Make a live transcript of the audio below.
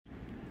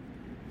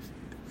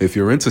If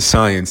you're into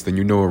science, then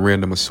you know a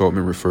random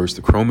assortment refers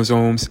to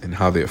chromosomes and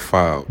how they're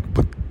filed.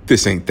 But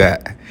this ain't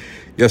that.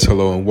 Yes,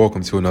 hello, and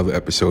welcome to another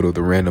episode of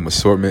The Random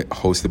Assortment,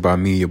 hosted by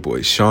me, your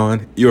boy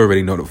Sean. You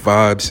already know the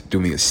vibes. Do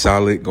me a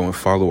solid. Go and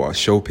follow our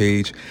show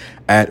page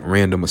at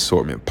Random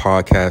Assortment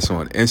Podcast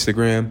on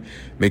Instagram.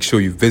 Make sure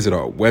you visit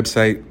our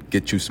website.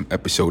 Get you some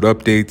episode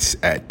updates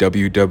at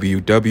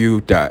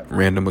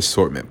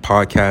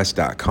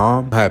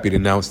www.randomassortmentpodcast.com. I'm happy to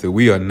announce that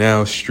we are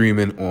now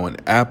streaming on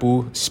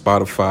Apple,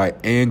 Spotify,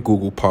 and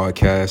Google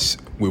Podcasts.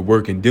 We're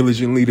working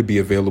diligently to be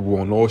available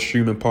on all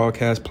streaming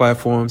podcast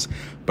platforms,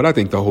 but I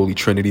think the Holy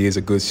Trinity is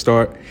a good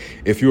start.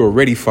 If you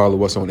already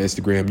follow us on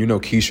Instagram, you know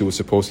Keisha was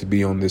supposed to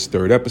be on this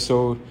third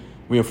episode.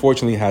 We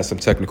unfortunately had some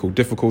technical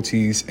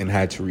difficulties and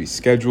had to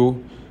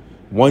reschedule.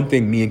 One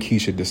thing me and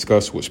Keisha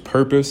discussed was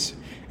purpose,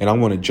 and I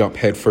want to jump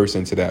headfirst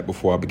into that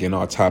before I begin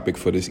our topic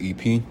for this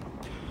EP.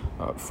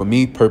 For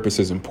me, purpose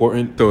is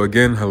important. So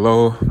again,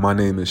 hello, my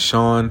name is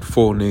Sean,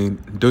 full name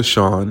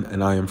Deshaun,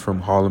 and I am from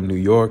Harlem, New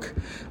York.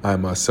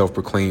 I'm a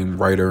self-proclaimed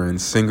writer and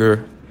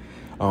singer.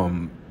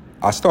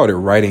 I started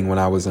writing when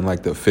I was in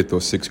like the 5th or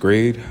 6th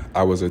grade.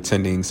 I was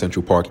attending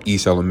Central Park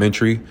East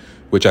Elementary,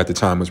 which at the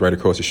time was right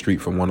across the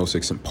street from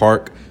 106 and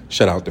Park.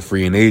 Shout out to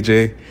Free and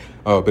AJ.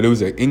 But it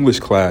was an English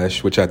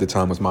class, which at the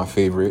time was my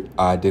favorite.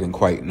 I didn't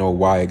quite know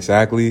why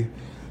exactly.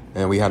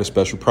 And we had a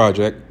special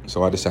project,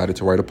 so I decided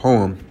to write a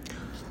poem.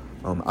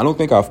 I don't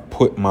think I've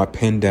put my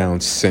pen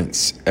down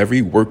since.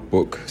 Every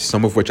workbook,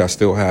 some of which I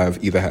still have,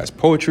 either has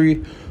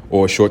poetry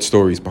or short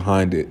stories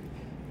behind it.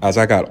 As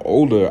I got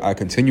older, I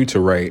continued to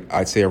write.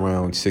 I'd say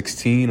around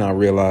 16, I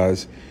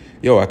realized,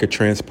 I could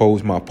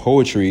transpose my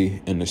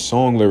poetry into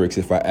song lyrics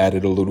if I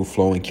added a little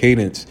flow and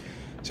cadence.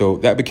 So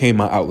that became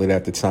my outlet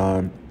at the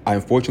time. I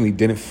unfortunately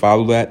didn't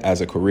follow that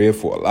as a career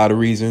for a lot of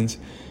reasons,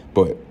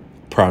 but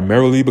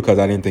primarily because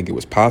I didn't think it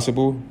was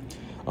possible.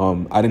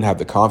 I didn't have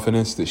the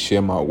confidence to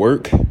share my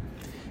work,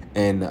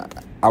 and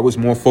I was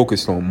more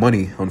focused on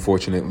money,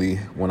 unfortunately,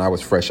 when I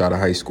was fresh out of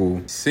high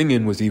school.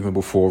 Singing was even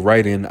before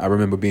writing. I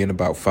remember being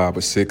about 5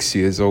 or 6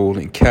 years old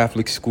in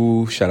Catholic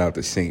school. Shout out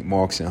to St.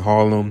 Mark's in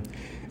Harlem.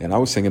 And I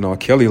was singing R.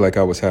 Kelly like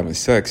I was having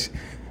sex.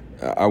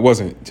 I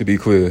wasn't, to be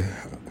clear.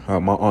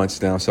 My aunts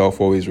down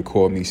south always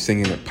record me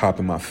singing and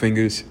popping my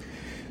fingers.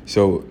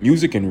 So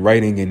music and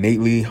writing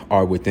innately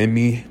are within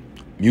me.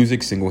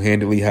 Music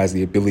single-handedly has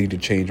the ability to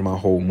change my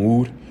whole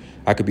mood.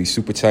 I could be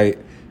super tight,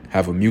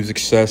 have a music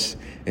cess,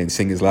 and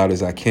sing as loud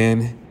as I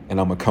can, and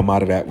I'm going to come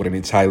out of that with an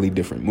entirely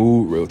different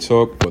mood, real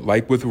talk. But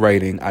like with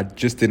writing, I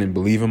just didn't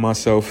believe in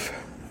myself,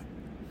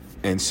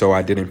 and so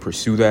I didn't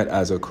pursue that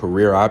as a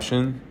career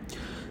option.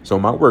 So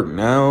my work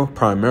now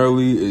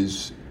primarily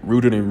is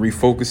rooted in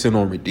refocusing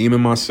on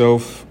redeeming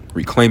myself,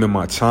 reclaiming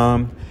my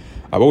time.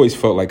 I've always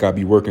felt like I'd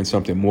be working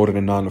something more than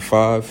a 9 to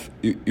 5.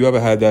 You ever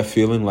had that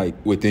feeling like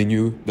within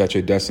you that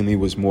your destiny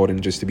was more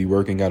than just to be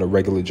working at a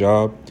regular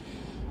job?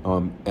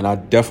 And I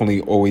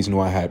definitely always knew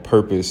I had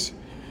purpose.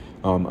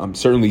 I'm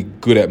certainly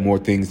good at more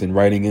things than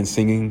writing and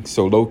singing.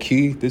 So low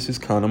key, this is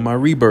kind of my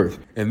rebirth.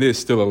 And there's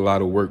still a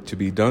lot of work to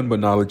be done, but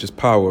knowledge is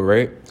power,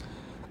 right?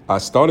 I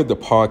started the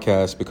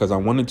podcast because I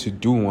wanted to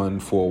do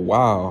one for a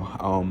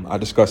while. I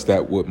discussed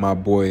that with my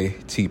boy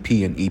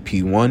TP in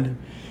EP1.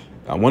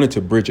 I wanted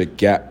to bridge a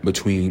gap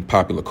between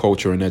popular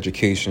culture and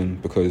education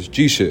because,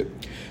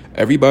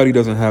 everybody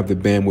doesn't have the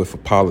bandwidth for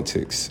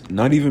politics.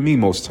 Not even me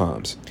most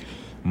times.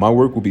 My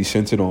work will be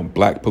centered on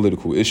Black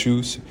political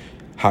issues,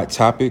 hot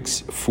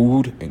topics,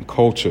 food, and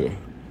culture.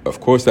 Of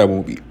course, that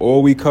won't be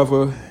all we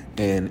cover,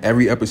 and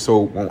every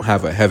episode won't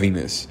have a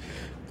heaviness.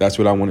 That's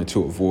what I wanted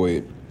to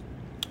avoid.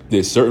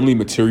 There's certainly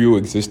material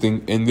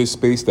existing in this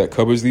space that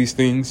covers these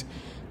things.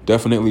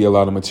 Definitely a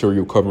lot of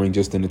material covering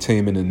just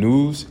entertainment and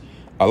news.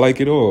 I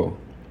like it all.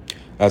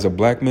 As a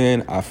Black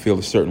man, I feel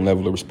a certain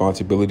level of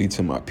responsibility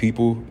to my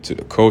people, to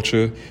the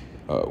culture.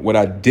 What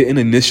I didn't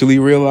initially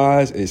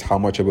realize is how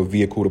much of a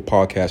vehicle the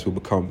podcast will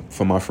become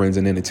for my friends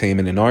in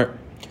entertainment and art.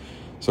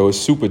 So it's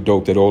super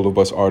dope that all of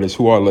us artists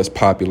who are less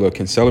popular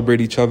can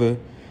celebrate each other.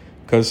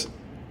 Because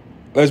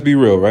let's be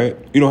real, right?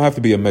 You don't have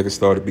to be a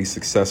megastar to be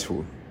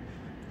successful.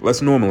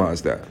 Let's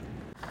normalize that.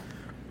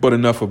 But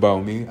enough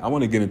about me. I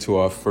want to get into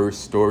our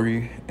first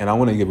story, and I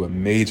want to give a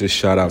major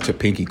shout out to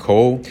Pinky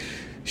Cole.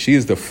 She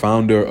is the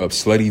founder of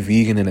Slutty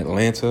Vegan in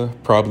Atlanta,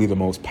 probably the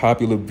most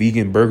popular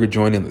vegan burger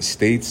joint in the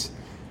States.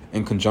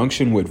 In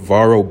conjunction with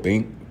Varro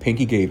Bank,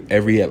 Pinky gave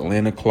every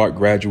Atlanta Clark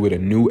graduate a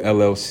new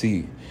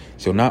LLC.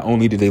 So not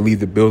only did they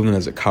leave the building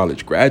as a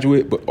college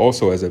graduate, but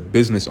also as a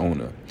business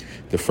owner.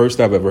 The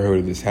first I've ever heard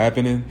of this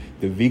happening.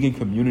 The vegan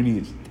community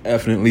is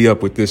definitely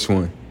up with this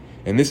one.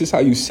 And this is how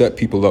you set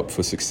people up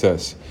for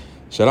success.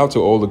 Shout out to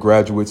all the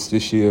graduates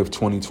this year of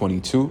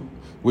 2022.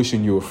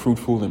 Wishing you a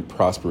fruitful and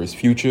prosperous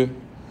future.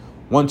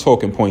 One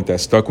talking point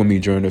that stuck with me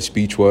during her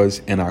speech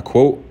was, and I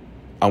quote,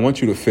 "I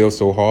want you to fail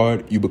so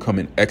hard, you become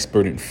an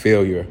expert in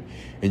failure,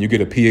 and you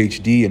get a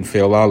PhD in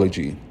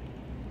failology."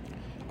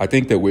 I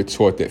think that we're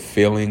taught that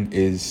failing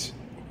is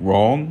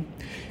wrong,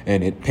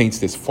 and it paints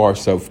this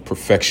farce of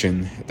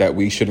perfection that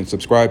we shouldn't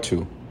subscribe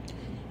to.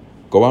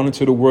 Go out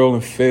into the world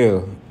and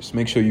fail. Just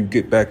make sure you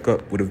get back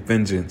up with a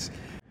vengeance.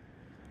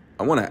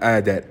 I want to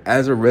add that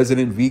as a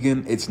resident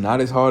vegan, it's not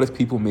as hard as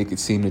people make it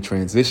seem to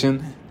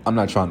transition. I'm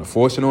not trying to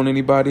force it on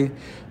anybody,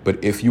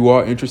 but if you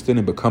are interested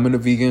in becoming a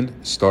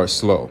vegan, start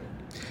slow.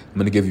 I'm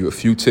going to give you a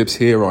few tips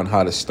here on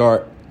how to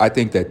start. I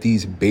think that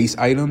these base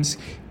items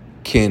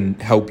can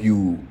help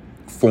you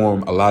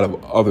form a lot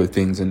of other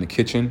things in the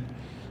kitchen.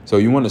 So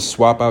you want to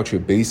swap out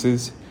your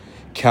bases,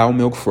 cow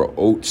milk for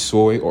oat,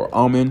 soy, or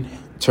almond.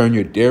 Turn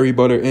your dairy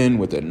butter in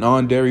with a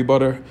non-dairy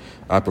butter.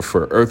 I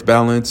prefer Earth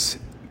Balance.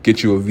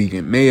 Get you a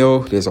vegan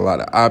mayo. There's a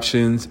lot of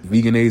options.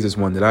 Vegenaise is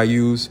one that I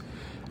use.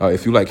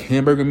 If you like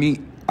hamburger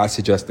meat, I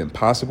suggest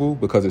Impossible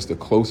because it's the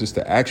closest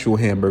to actual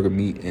hamburger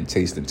meat in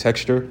taste and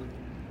texture.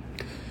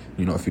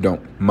 If you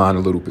don't mind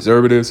a little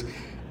preservatives.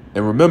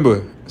 And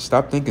remember,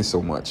 stop thinking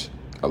so much.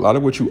 A lot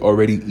of what you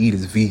already eat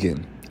is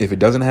vegan. If it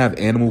doesn't have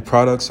animal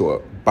products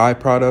or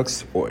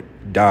byproducts or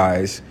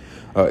dyes,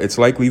 it's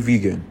likely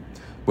vegan.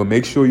 But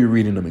make sure you're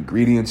reading them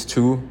ingredients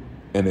too.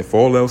 And if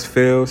all else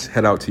fails,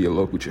 head out to your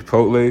local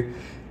Chipotle.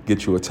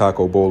 Get you a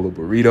taco bowl or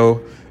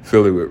burrito.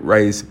 Fill it with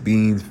rice,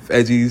 beans,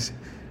 veggies,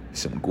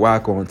 some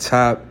guac on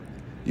top.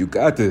 You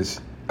got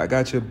this. I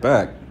got your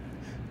back.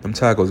 Them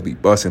tacos be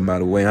busting, by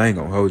the way. I ain't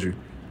gonna hold you.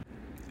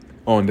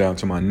 On down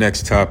to my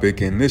next topic,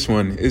 and this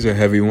one is a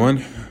heavy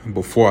one.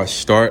 Before I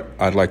start,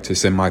 I'd like to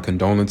send my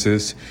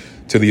condolences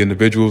to the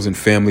individuals and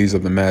families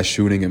of the mass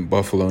shooting in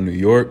Buffalo, New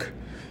York.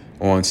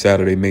 On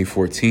Saturday, May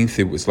 14th,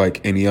 it was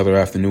like any other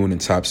afternoon in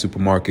Top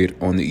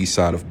Supermarket on the east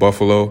side of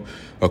Buffalo.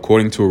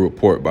 According to a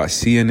report by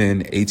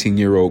CNN,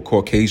 18-year-old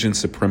Caucasian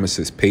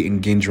supremacist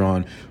Peyton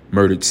Gendron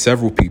murdered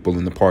several people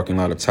in the parking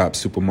lot of Top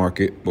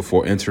Supermarket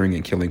before entering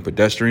and killing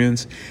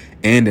pedestrians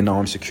and an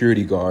armed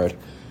security guard.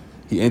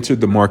 He entered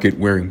the market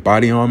wearing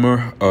body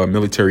armor, a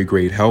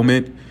military-grade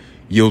helmet,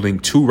 yielding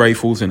 2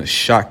 rifles and a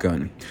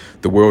shotgun.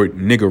 The word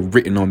nigger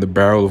written on the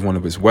barrel of one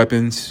of his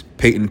weapons.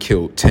 Peyton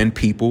killed 10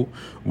 people,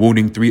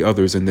 wounding 3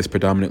 others in this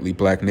predominantly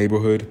black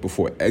neighborhood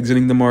before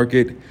exiting the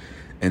market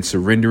and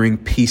surrendering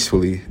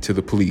peacefully to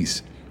the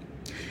police.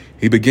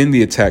 He began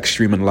the attack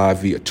streaming live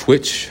via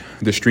Twitch.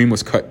 The stream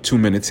was cut 2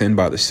 minutes in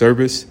by the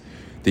service.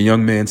 The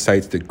young man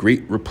cites the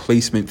Great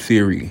Replacement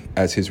Theory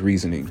as his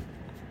reasoning.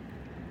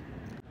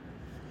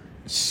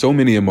 So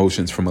many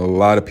emotions from a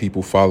lot of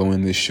people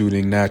following this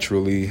shooting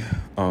naturally.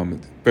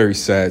 Very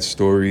sad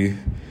story.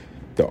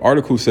 The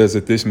article says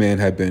that this man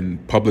had been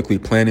publicly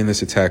planning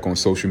this attack on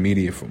social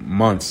media for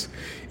months,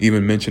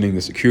 even mentioning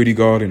the security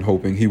guard and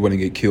hoping he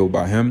wouldn't get killed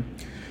by him.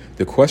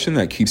 The question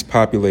that keeps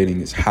populating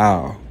is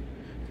how?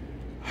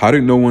 How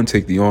did no one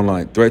take the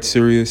online threat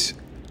serious?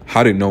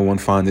 How did no one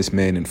find this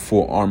man in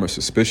full armor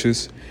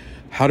suspicious?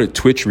 How did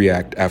Twitch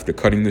react after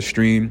cutting the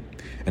stream?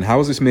 And how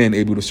was this man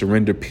able to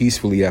surrender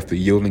peacefully after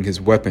yielding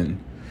his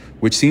weapon?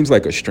 Which seems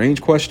like a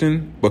strange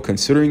question, but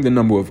considering the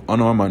number of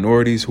unarmed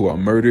minorities who are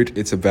murdered,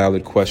 it's a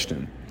valid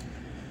question.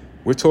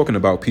 We're talking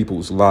about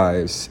people's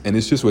lives, and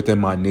it's just within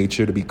my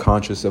nature to be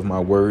conscious of my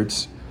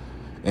words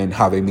and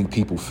how they make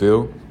people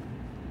feel.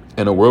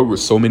 In a world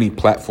with so many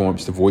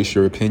platforms to voice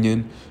your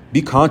opinion,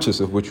 be conscious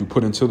of what you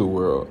put into the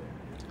world.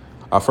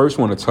 I first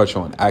want to touch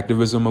on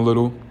activism a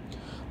little.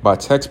 By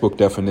textbook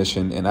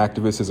definition, an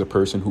activist is a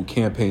person who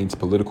campaigns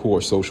political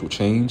or social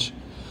change.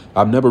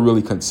 I've never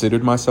really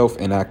considered myself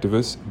an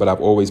activist, but I've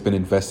always been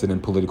invested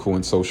in political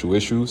and social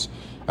issues.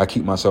 I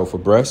keep myself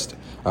abreast,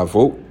 I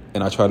vote,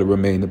 and I try to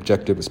remain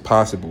objective as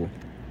possible.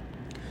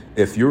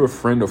 If you're a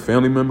friend or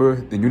family member,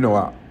 then you know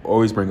I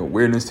always bring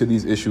awareness to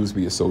these issues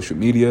via social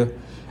media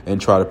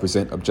and try to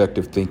present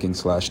objective thinking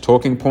 /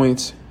 talking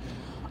points.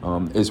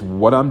 Is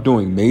what I'm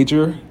doing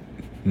major?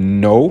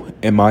 No,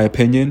 in my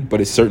opinion, but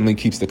it certainly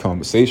keeps the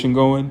conversation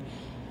going.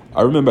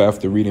 I remember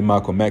after reading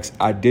Malcolm X,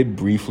 I did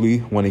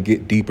briefly want to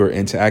get deeper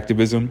into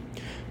activism.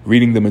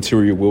 Reading the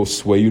material will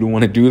sway you to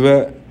want to do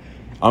that.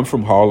 I'm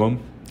from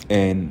Harlem,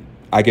 and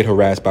I get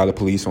harassed by the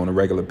police on a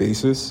regular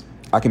basis.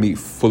 I can be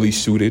fully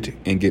suited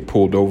and get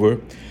pulled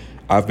over.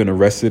 I've been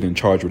arrested and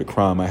charged with a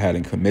crime I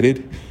hadn't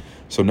committed.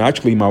 So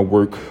naturally, my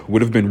work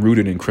would have been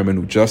rooted in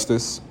criminal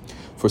justice.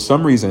 For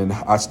some reason,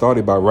 I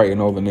started by writing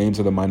all the names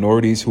of the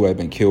minorities who had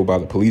been killed by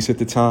the police at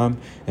the time,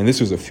 and this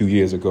was a few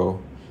years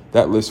ago.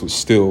 That list was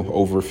still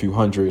over a few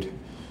hundred.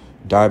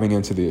 Diving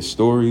into their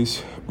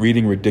stories,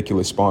 reading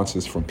ridiculous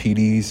responses from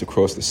PDs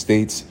across the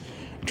states,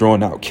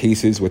 drawing out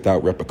cases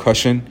without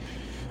repercussion.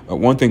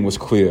 One thing was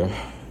clear.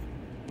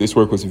 This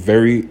work was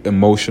very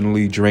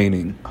emotionally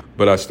draining,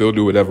 but I still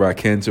do whatever I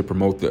can to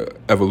promote the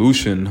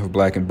evolution of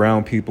Black and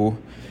brown people.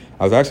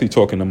 I was actually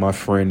talking to my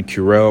friend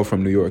Curel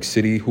from New York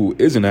City, who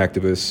is an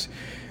activist,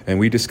 and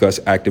we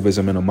discussed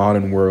activism in a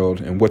modern world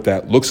and what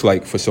that looks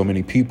like for so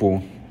many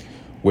people.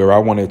 Where I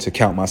wanted to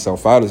count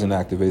myself out as an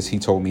activist, he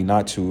told me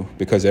not to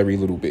because every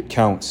little bit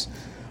counts.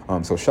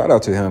 So shout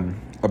out to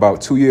him.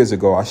 About 2 years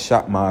ago, I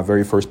shot my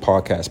very first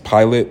podcast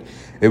pilot.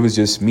 It was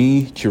just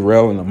me,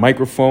 Curel, and a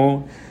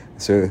microphone.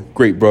 It's a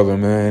great brother,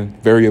 man.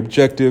 Very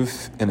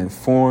objective and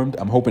informed.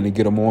 I'm hoping to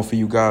get him on for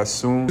you guys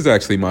soon. This is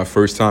actually my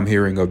first time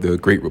hearing of the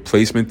Great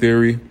Replacement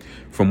theory.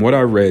 From what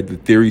I read, the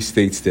theory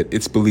states that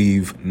it's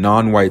believed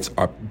non-whites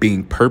are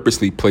being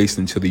purposely placed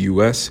into the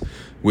U.S.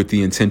 with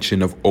the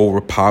intention of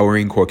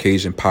overpowering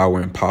Caucasian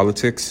power in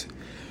politics.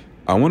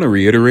 I want to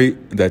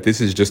reiterate that this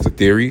is just a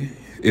theory.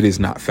 It is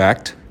not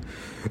fact.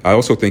 I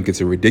also think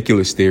it's a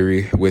ridiculous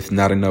theory with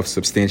not enough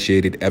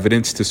substantiated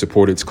evidence to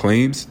support its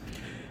claims.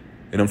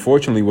 It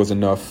unfortunately was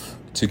enough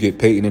to get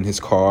Peyton in his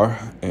car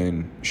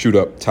and shoot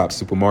up Top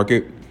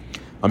Supermarket.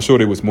 I'm sure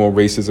there was more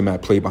racism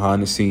at play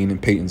behind the scene in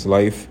Peyton's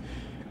life.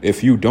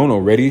 If you don't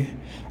already,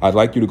 I'd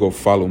like you to go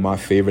follow my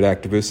favorite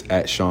activist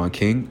at Sean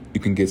King.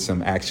 You can get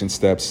some action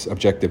steps,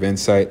 objective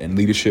insight, and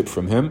leadership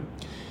from him.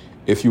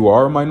 If you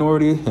are a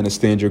minority in a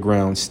stand your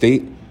ground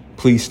state,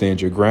 please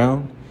stand your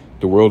ground.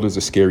 The world is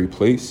a scary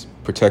place.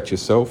 Protect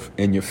yourself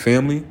and your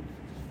family.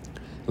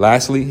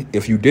 Lastly,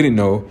 if you didn't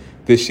know,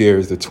 this year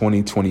is the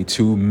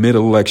 2022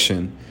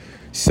 mid-election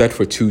set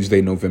for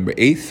Tuesday, November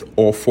 8th.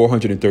 All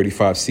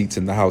 435 seats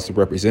in the House of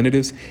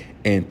Representatives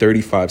and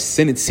 35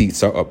 Senate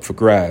seats are up for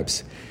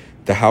grabs.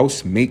 The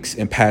House makes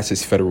and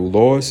passes federal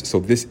laws,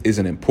 so this is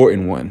an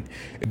important one.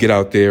 Get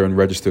out there and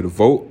register to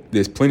vote.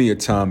 There's plenty of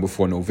time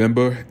before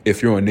November.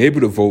 If you're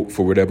unable to vote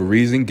for whatever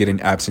reason, get an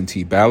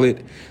absentee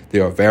ballot.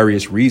 There are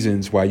various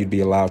reasons why you'd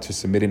be allowed to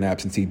submit an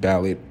absentee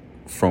ballot,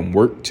 from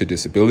work to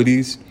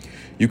disabilities.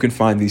 You can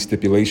find these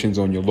stipulations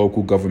on your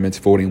local government's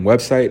voting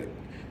website.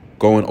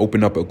 Go and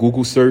open up a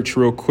Google search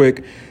real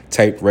quick,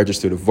 type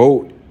register to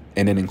vote,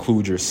 and then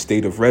include your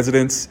state of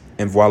residence,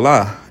 and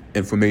voila,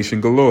 information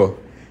galore.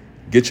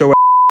 Get your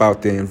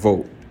out there and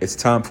vote. It's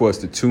time for us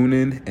to tune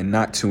in and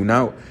not tune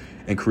out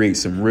and create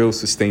some real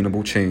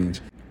sustainable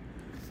change.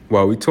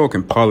 While we're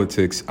talking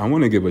politics, I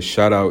want to give a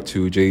shout out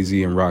to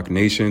Jay-Z and Roc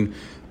Nation.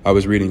 I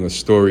was reading a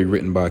story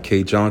written by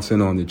Kay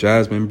Johnson on the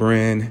Jasmine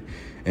brand,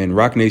 and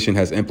Roc Nation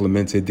has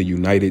implemented the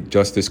United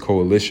Justice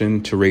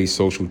Coalition to raise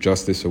social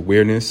justice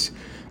awareness.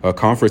 A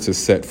conference is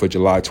set for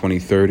July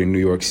 23rd in New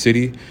York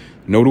City.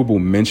 Notable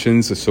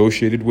mentions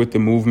associated with the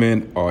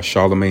movement are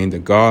Charlemagne the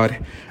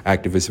God,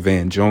 activist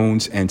Van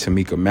Jones, and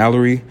Tamika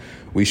Mallory.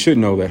 We should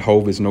know that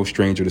Hov is no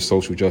stranger to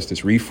social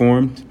justice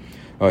reform.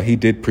 He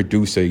did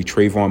produce a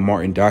Trayvon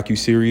Martin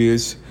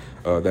docuseries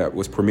that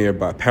was premiered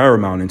by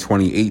Paramount in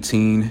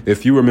 2018.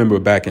 If you remember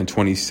back in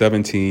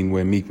 2017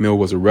 when Meek Mill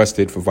was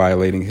arrested for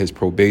violating his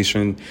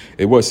probation,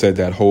 it was said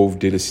that Hov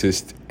did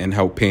assist in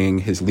help paying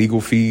his legal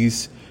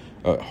fees.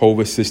 Hov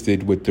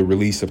assisted with the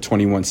release of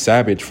 21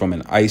 Savage from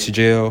an ICE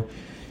jail.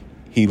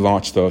 He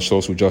launched a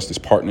social justice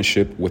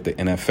partnership with the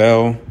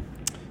NFL.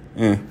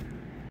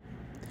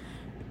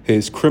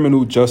 His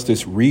criminal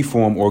justice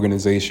reform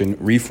organization,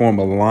 Reform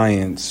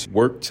Alliance,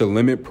 worked to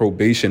limit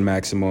probation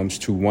maximums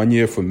to 1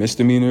 year for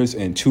misdemeanors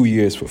and 2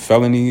 years for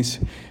felonies.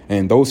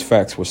 And those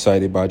facts were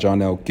cited by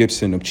John L.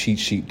 Gibson of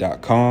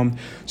CheatSheet.com.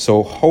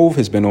 So Hov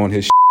has been on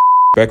his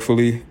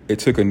respectfully. It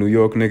took a New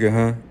York nigga,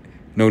 huh?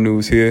 No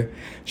news here.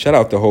 Shout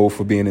out to Hov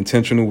for being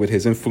intentional with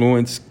his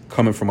influence,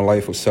 coming from a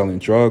life of selling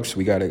drugs.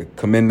 We got to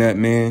commend that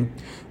man.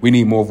 We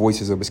need more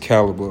voices of his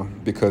caliber,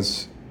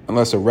 because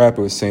unless a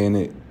rapper is saying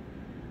it,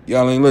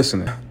 y'all ain't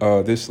listening.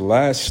 This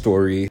last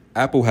story,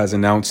 Apple has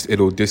announced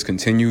it'll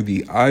discontinue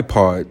the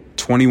iPod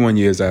 21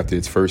 years after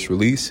its first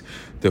release.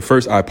 The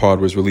first iPod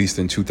was released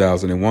in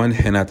 2001,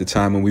 and at the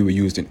time when we were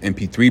using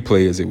MP3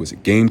 players, it was a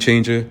game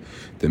changer.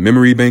 The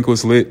memory bank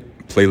was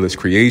lit, playlist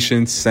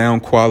creation,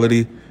 sound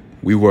quality.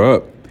 We were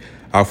up.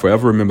 I'll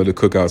forever remember the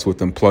cookouts with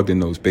them plugged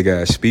in those big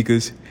ass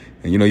speakers.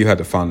 And you had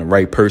to find the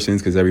right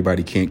persons because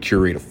everybody can't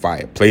curate a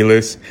fire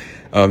playlist.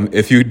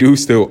 If you do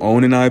still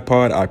own an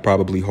iPod, I'd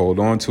probably hold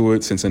on to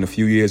it, since in a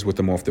few years with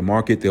them off the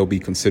market, they'll be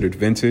considered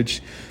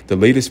vintage. The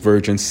latest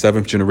version,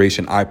 7th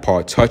generation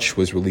iPod Touch,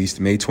 was released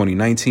May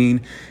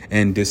 2019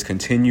 and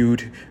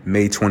discontinued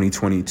May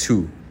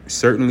 2022.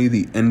 Certainly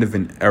the end of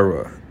an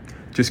era.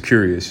 Just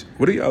curious,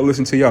 what do y'all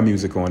listen to y'all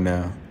music on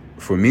now?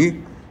 For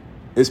me,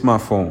 it's my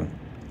phone.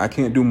 I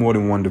can't do more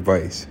than one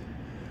device.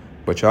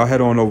 But y'all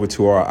head on over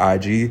to our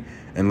IG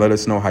and let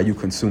us know how you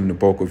consume the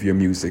bulk of your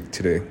music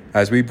today.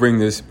 As we bring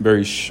this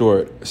very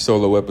short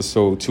solo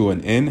episode to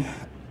an end,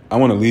 I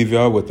want to leave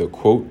y'all with a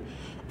quote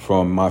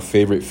from my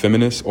favorite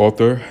feminist,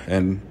 author,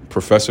 and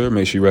professor,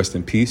 may she rest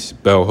in peace,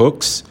 Bell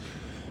Hooks.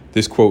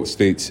 This quote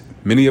states,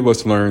 "Many of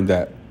us learn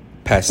that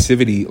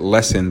passivity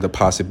lessens the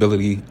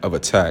possibility of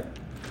attack."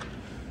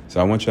 So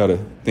I want y'all to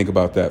think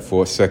about that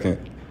for a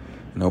second.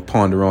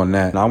 Ponder on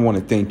that. And I want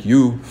to thank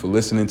you for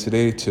listening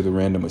today to the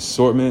Random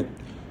Assortment.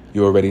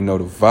 You already know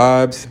the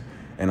vibes,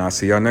 and I'll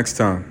see y'all next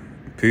time.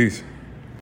 Peace.